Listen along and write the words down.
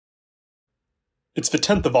It's the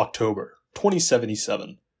 10th of October,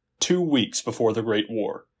 2077, 2 weeks before the Great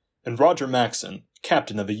War, and Roger Maxson,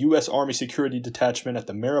 captain of a U.S. Army security detachment at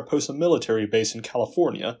the Mariposa military base in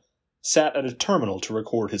California, sat at a terminal to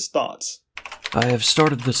record his thoughts. I have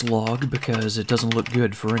started this log because it doesn't look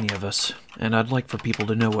good for any of us, and I'd like for people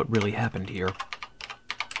to know what really happened here.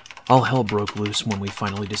 All hell broke loose when we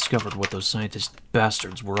finally discovered what those scientist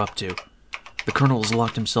bastards were up to. The colonel has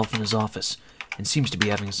locked himself in his office, and seems to be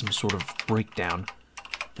having some sort of breakdown.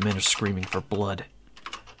 The men are screaming for blood.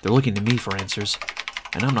 They're looking to me for answers,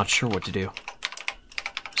 and I'm not sure what to do.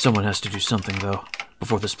 Someone has to do something, though,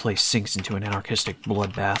 before this place sinks into an anarchistic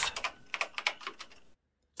bloodbath.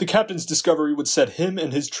 The captain's discovery would set him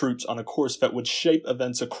and his troops on a course that would shape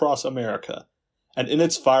events across America, and in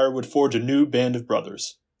its fire would forge a new band of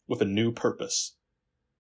brothers, with a new purpose.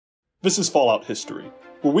 This is Fallout History,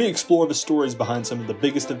 where we explore the stories behind some of the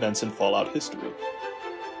biggest events in Fallout history.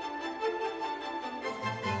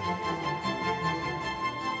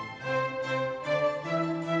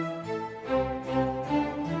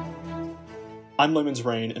 I'm Lemon's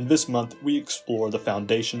Rain, and this month we explore the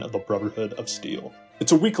foundation of the Brotherhood of Steel.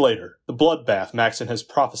 It's a week later. The bloodbath Maxson has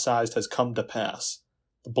prophesied has come to pass.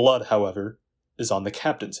 The blood, however, is on the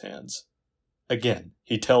captain's hands. Again,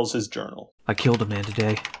 he tells his journal. I killed a man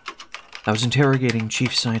today. I was interrogating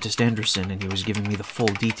Chief Scientist Anderson, and he was giving me the full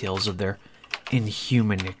details of their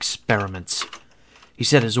inhuman experiments. He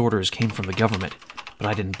said his orders came from the government, but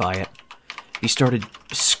I didn't buy it. He started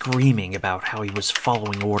screaming about how he was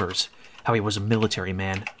following orders, how he was a military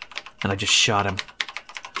man, and I just shot him.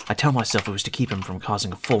 I tell myself it was to keep him from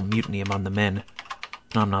causing a full mutiny among the men,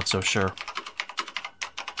 and I'm not so sure.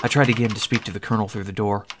 I tried again to speak to the colonel through the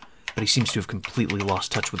door, but he seems to have completely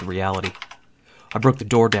lost touch with reality. I broke the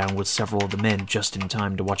door down with several of the men just in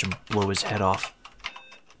time to watch him blow his head off.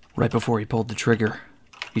 Right before he pulled the trigger,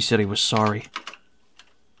 he said he was sorry.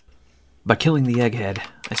 By killing the egghead,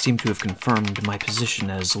 I seem to have confirmed my position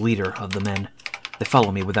as leader of the men. They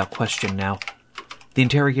follow me without question now. The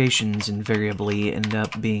interrogations invariably end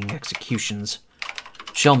up being executions.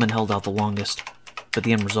 Shellman held out the longest, but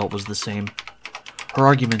the end result was the same. Her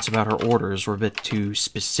arguments about her orders were a bit too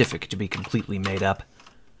specific to be completely made up.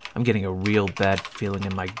 I'm getting a real bad feeling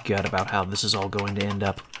in my gut about how this is all going to end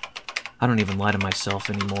up. I don't even lie to myself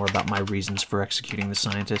anymore about my reasons for executing the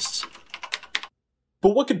scientists. But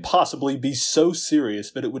what could possibly be so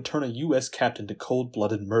serious that it would turn a U.S. captain to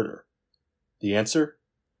cold-blooded murder? The answer?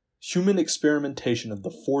 Human experimentation of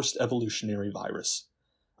the forced evolutionary virus.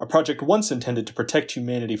 A project once intended to protect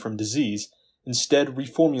humanity from disease, instead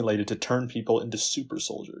reformulated to turn people into super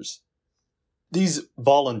soldiers. These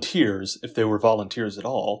volunteers, if they were volunteers at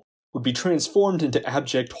all, would be transformed into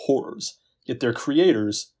abject horrors, yet their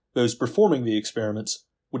creators, those performing the experiments,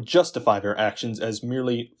 would justify their actions as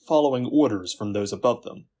merely following orders from those above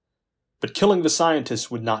them. But killing the scientists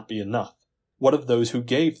would not be enough. What of those who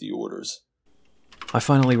gave the orders? I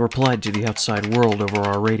finally replied to the outside world over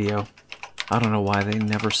our radio. I don't know why they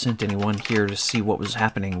never sent anyone here to see what was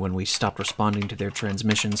happening when we stopped responding to their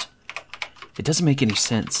transmissions. It doesn't make any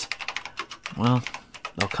sense. Well,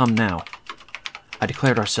 they'll come now. I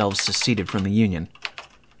declared ourselves seceded from the Union.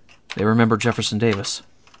 They remember Jefferson Davis.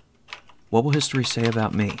 What will history say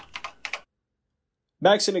about me?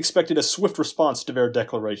 Maxson expected a swift response to their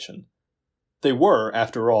declaration. They were,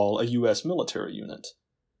 after all, a U.S. military unit.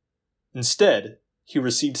 Instead, he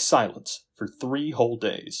received silence for 3 whole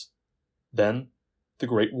days. Then, the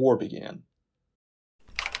Great War began.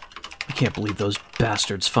 I can't believe those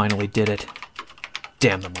bastards finally did it.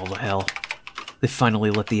 Damn them all to hell. They finally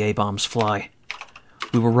let the A-bombs fly.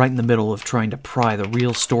 We were right in the middle of trying to pry the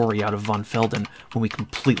real story out of von Felden when we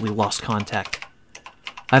completely lost contact.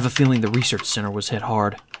 I have a feeling the research center was hit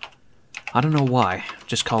hard. I don't know why,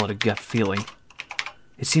 just call it a gut feeling.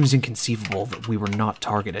 It seems inconceivable that we were not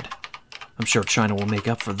targeted. I'm sure China will make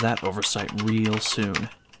up for that oversight real soon.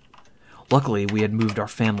 Luckily, we had moved our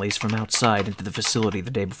families from outside into the facility the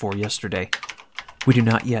day before yesterday. We do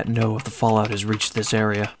not yet know if the fallout has reached this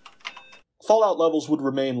area. Fallout levels would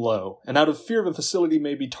remain low, and out of fear the facility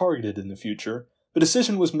may be targeted in the future, the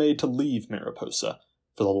decision was made to leave Mariposa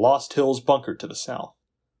for the Lost Hills bunker to the south.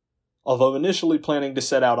 Although initially planning to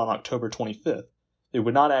set out on October 25th, they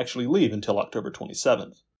would not actually leave until October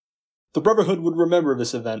 27th. The Brotherhood would remember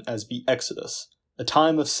this event as the Exodus, a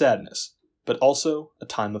time of sadness, but also a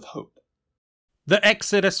time of hope. The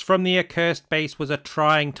exodus from the accursed base was a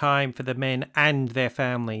trying time for the men and their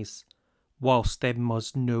families. Whilst there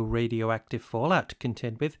was no radioactive fallout to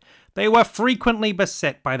contend with, they were frequently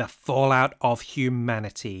beset by the fallout of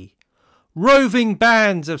humanity. Roving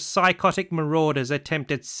bands of psychotic marauders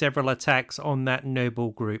attempted several attacks on that noble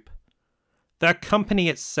group. The company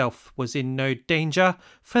itself was in no danger,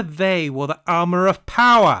 for they wore the armour of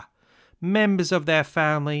power. Members of their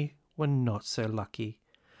family were not so lucky.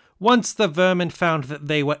 Once the vermin found that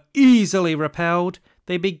they were easily repelled,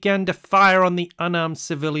 they began to fire on the unarmed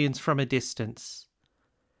civilians from a distance.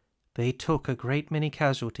 They took a great many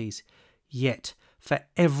casualties, yet for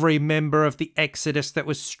every member of the Exodus that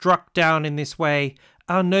was struck down in this way,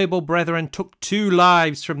 our noble brethren took 2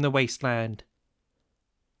 lives from the wasteland.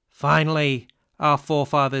 Finally, our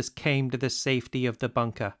forefathers came to the safety of the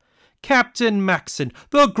bunker. Captain Maxson,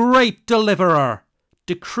 the great deliverer,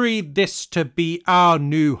 decreed this to be our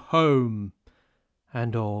new home,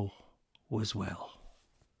 and all was well.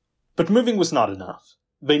 But moving was not enough.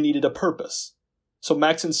 They needed a purpose. So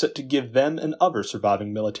Maxson set to give them and other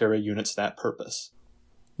surviving military units that purpose.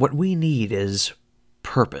 What we need is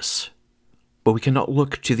purpose, but we cannot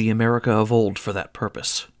look to the America of old for that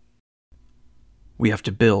purpose. We have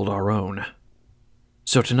to build our own.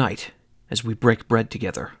 So tonight, as we break bread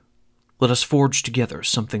together, let us forge together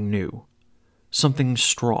something new, something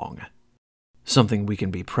strong, something we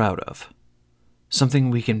can be proud of,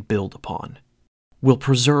 something we can build upon. We'll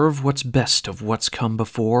preserve what's best of what's come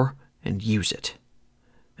before and use it.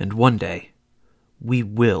 And one day, we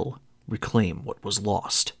will reclaim what was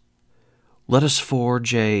lost. Let us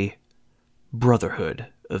forge a Brotherhood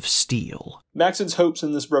of Steel. Maxson's hopes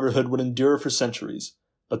in this brotherhood would endure for centuries,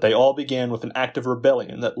 but they all began with an act of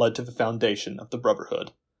rebellion that led to the foundation of the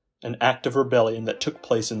Brotherhood. An act of rebellion that took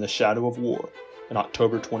place in the shadow of war in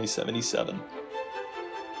October 2077.